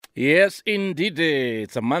Yes, indeed.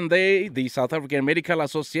 It's a Monday. The South African Medical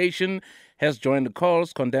Association has joined the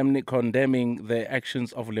calls condemning the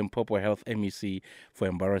actions of Limpopo Health MEC for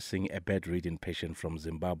embarrassing a bedridden patient from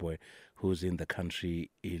Zimbabwe who's in the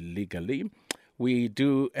country illegally. We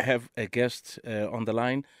do have a guest on the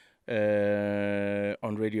line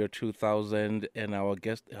on Radio 2000, and our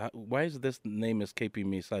guest, why is this name escaping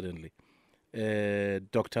me suddenly?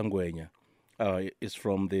 Dr. Ngwenya is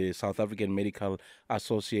from the South African Medical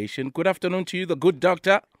Association. Good afternoon to you, the good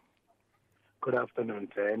doctor. Good afternoon,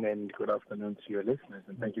 Ten, and good afternoon to your listeners,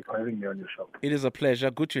 and thank you for having me on your show. It is a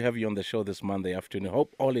pleasure. Good to have you on the show this Monday afternoon.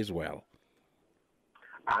 Hope all is well.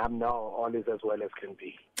 Now all is as well as can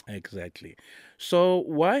be. Exactly. So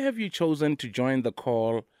why have you chosen to join the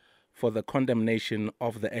call for the condemnation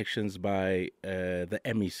of the actions by the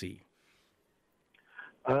MEC?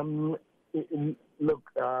 Look,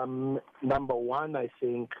 number one, I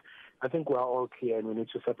think we're all clear, and we need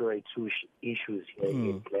to separate two issues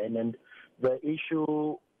here, Glenn. And the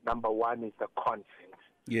issue number one is the content.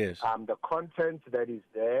 Yes. The content that is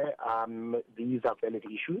there, these are valid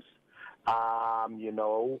issues,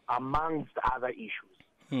 amongst other issues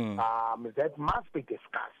that must be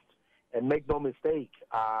discussed. And make no mistake,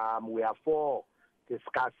 we are for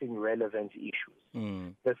discussing relevant issues.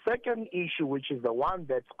 The second issue, which is the one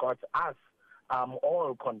that's got us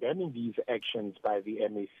all condemning these actions by the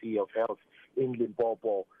MEC of Health in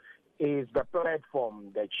Limpopo, is the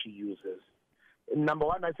platform that she uses. Number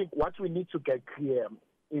one, I think what we need to get clear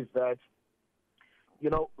is that,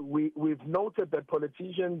 we've noted that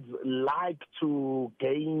politicians like to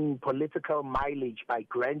gain political mileage by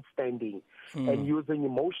grandstanding and using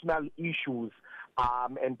emotional issues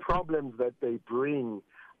and problems that they bring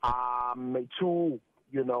to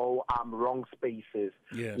wrong spaces.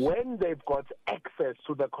 Yes. When they've got access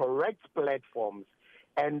to the correct platforms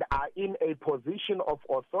and are in a position of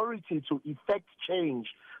authority to effect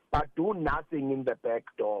change, but do nothing in the back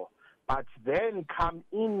door, but then come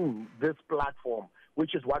in this platform,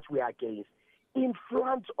 which is what we are against, in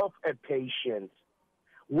front of a patient,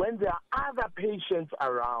 when there are other patients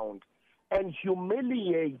around, and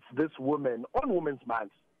humiliates this woman on Women's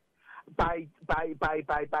Month, by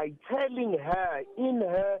telling her in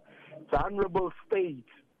her vulnerable state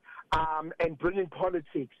and bringing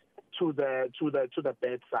politics to the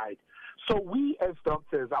bedside. So we as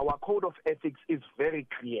doctors, our code of ethics is very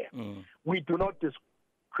clear. We do not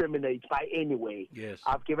discriminate by any way. Yes.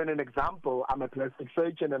 I've given an example. I'm a plastic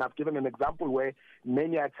surgeon, and I've given an example where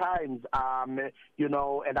many a times, and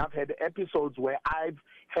I've had episodes where I've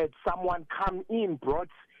had someone come in, brought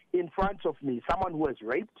in front of me, someone who has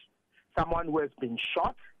raped, someone who has been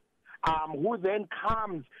shot, who then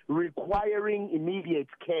comes requiring immediate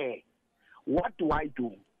care. What do?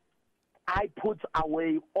 I put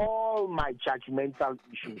away all my judgmental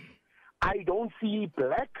issues. I don't see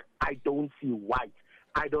black, I don't see white.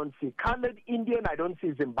 I don't see colored Indian, I don't see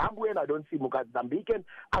Zimbabwean, I don't see Mozambican,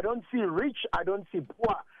 I don't see rich, I don't see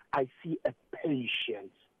poor. I see a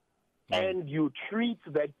patient. And you treat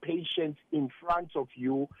that patient in front of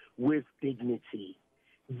you with dignity.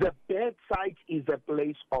 The bedside is a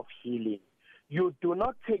place of healing. You do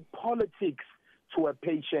not take politics to a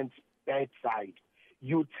patient's bedside.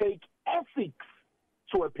 You take ethics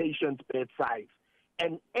to a patient's bedside.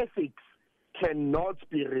 And ethics cannot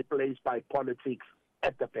be replaced by politics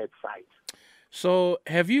at the bedside. So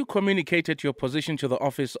have you communicated your position to the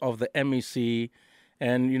office of the MEC,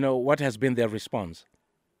 and what has been their response?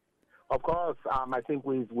 Of course, I think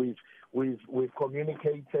we've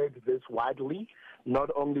communicated this widely, not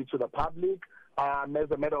only to the public. As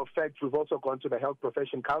a matter of fact, we've also gone to the Health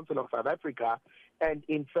Profession Council of South Africa and,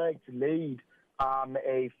 in fact, laid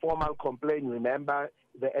a formal complaint. Remember,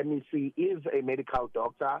 the MEC is a medical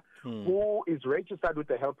doctor who is registered with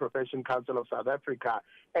the Health Profession Council of South Africa,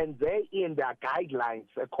 and therein there are guidelines,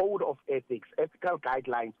 a code of ethics, ethical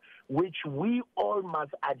guidelines, which we all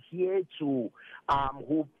must adhere to,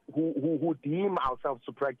 who deem ourselves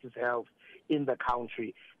to practice health in the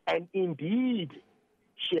country. And indeed,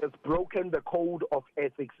 she has broken the code of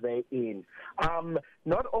ethics therein.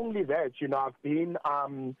 Not only that, I've been,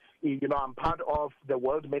 I'm part of the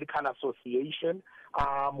World Medical Association,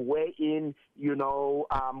 wherein,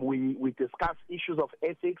 we discuss issues of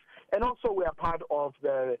ethics, and also we are part of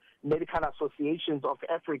the Medical Associations of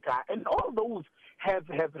Africa, and all those have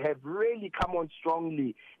really come on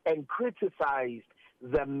strongly and criticized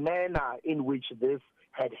the manner in which this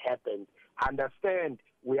had happened. Understand,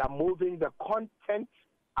 we are moving the content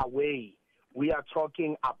away. We are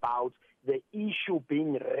talking about the issue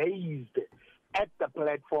being raised at the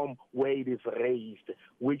platform where it is raised,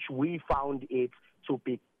 which we found it to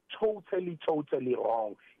be totally, totally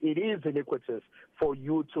wrong. It is iniquitous for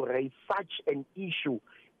you to raise such an issue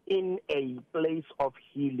in a place of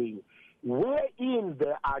healing, wherein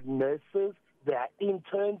there are nurses, there are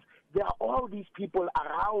interns, there are all these people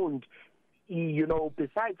around,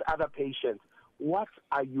 besides other patients. What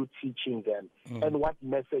are you teaching them? And what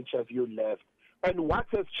message have you left? And what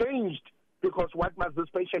has changed? Because what must this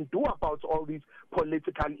patient do about all these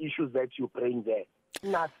political issues that you bring there?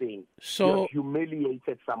 Nothing. So, you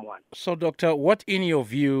humiliated someone. So, Doctor, what in your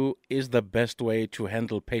view is the best way to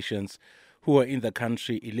handle patients who are in the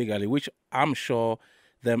country illegally, which I'm sure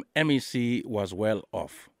the MEC was well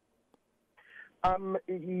off?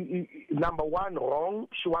 Number one, wrong.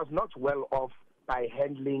 She was not well off by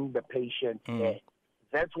handling the patient there.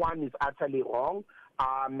 That one is utterly wrong.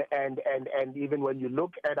 And even when you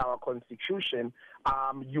look at our constitution,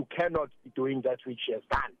 you cannot be doing that which she has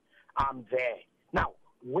done there. Now,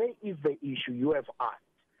 where is the issue you have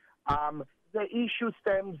asked? The issue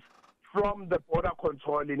stems from the border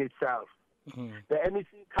control in itself. The MEC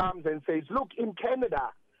comes and says, look, in Canada,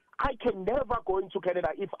 I can never go into Canada.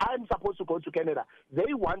 If I'm supposed to go to Canada,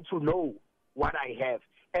 they want to know what I have.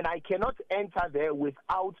 And I cannot enter there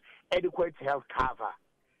without adequate health cover.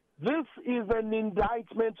 This is an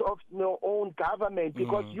indictment of your own government,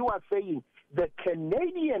 because you are saying the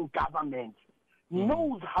Canadian government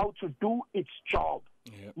knows how to do its job,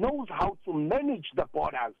 knows how to manage the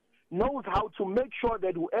borders, knows how to make sure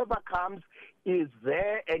that whoever comes is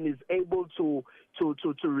there and is able to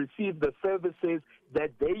receive the services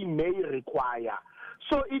that they may require.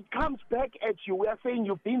 So it comes back at you. We are saying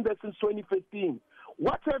you've been there since 2015.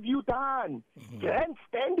 What have you done?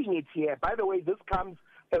 Grandstanding it here. By the way, this comes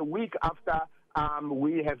a week after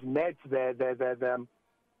we have met the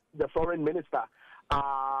foreign minister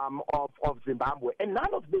of Zimbabwe, and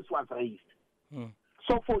none of this was raised.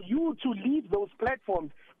 So for you to leave those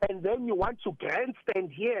platforms and then you want to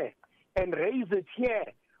grandstand here and raise it here,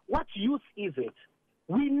 what use is it?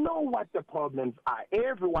 We know what the problems are.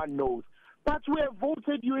 Everyone knows. But we have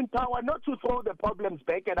voted you in power not to throw the problems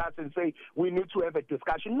back at us and say we need to have a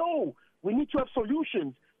discussion. No, we need to have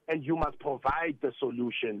solutions, and you must provide the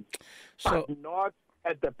solutions, but not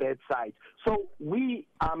at the bedside. So we,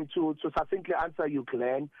 to succinctly answer you,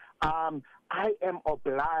 Glenn, I am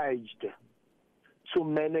obliged to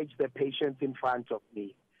manage the patients in front of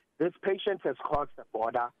me. This patient has crossed the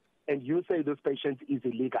border, and you say this patient is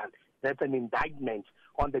illegal. That's an indictment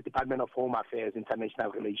on the Department of Home Affairs,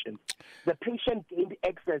 International Relations. The patient gained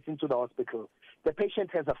access into the hospital. The patient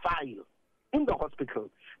has a file in the hospital.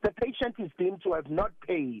 The patient is deemed to have not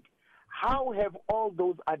paid. How have all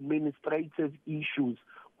those administrative issues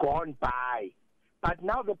gone by? But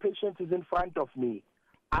now the patient is in front of me.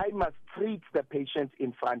 I must treat the patient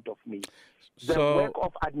in front of me. The work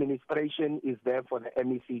of administration is there for the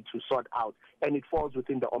MEC to sort out, and it falls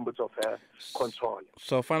within the Ombuds of her control.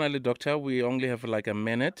 So finally, Doctor, we only have like a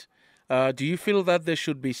minute. Do you feel that there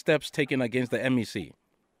should be steps taken against the MEC?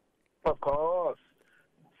 Of course.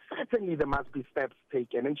 Certainly there must be steps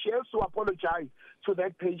taken, and she has to apologize to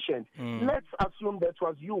that patient. Let's assume that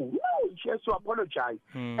was you. No, she has to apologize.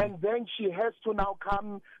 And then she has to now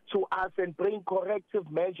come to us and bring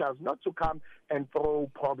corrective measures, not to come and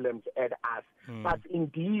throw problems at us. But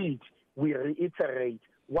indeed, we reiterate,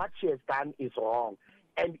 what she has done is wrong.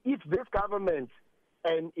 And if this government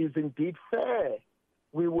is indeed fair,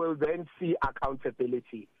 we will then see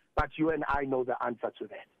accountability. But you and I know the answer to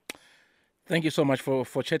that. Thank you so much for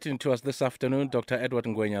chatting to us this afternoon, Dr. Edward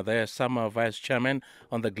Ngwenya, there, Summer Vice Chairman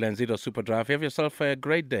on the Glenzido Super Drive. Have yourself a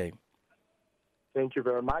great day. Thank you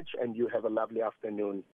very much, and you have a lovely afternoon.